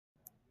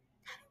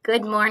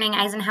Good morning,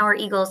 Eisenhower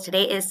Eagles.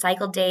 Today is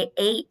cycle day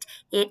 8.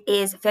 It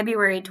is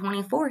February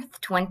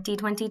 24th,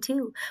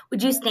 2022.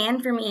 Would you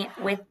stand for me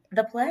with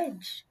the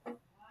pledge?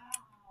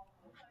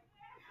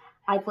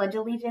 I pledge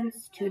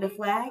allegiance to the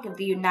flag of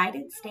the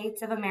United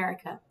States of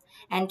America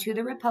and to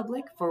the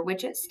republic for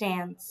which it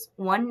stands,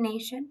 one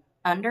nation,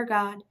 under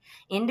God,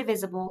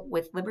 indivisible,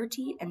 with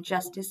liberty and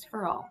justice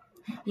for all.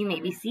 You may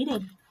be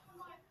seated.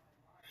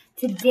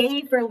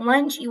 Today for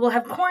lunch, you will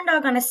have corn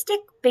dog on a stick,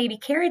 baby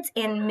carrots,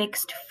 and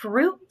mixed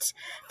fruit.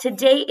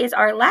 Today is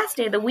our last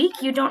day of the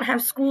week. You don't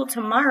have school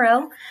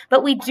tomorrow,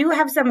 but we do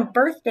have some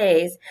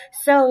birthdays.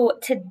 So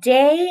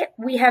today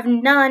we have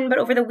none, but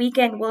over the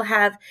weekend we'll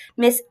have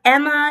Miss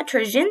Emma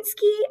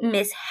Trzynski,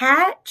 Miss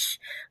Hatch,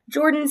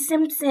 Jordan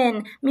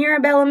Simpson,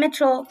 Mirabella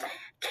Mitchell,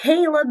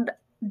 Caleb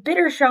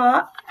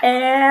Bittershaw,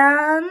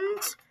 and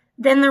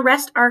then the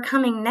rest are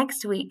coming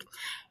next week.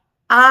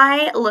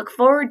 I look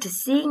forward to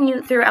seeing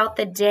you throughout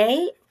the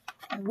day.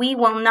 We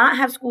will not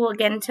have school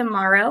again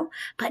tomorrow,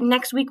 but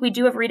next week we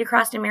do have Read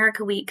Across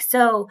America week.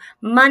 So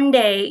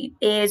Monday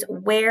is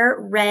wear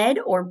red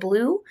or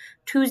blue.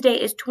 Tuesday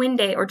is twin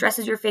day or dress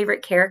as your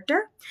favorite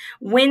character.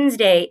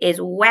 Wednesday is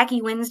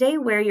wacky Wednesday,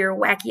 wear your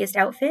wackiest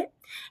outfit.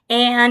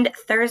 And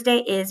Thursday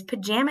is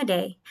pajama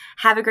day.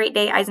 Have a great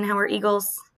day, Eisenhower Eagles.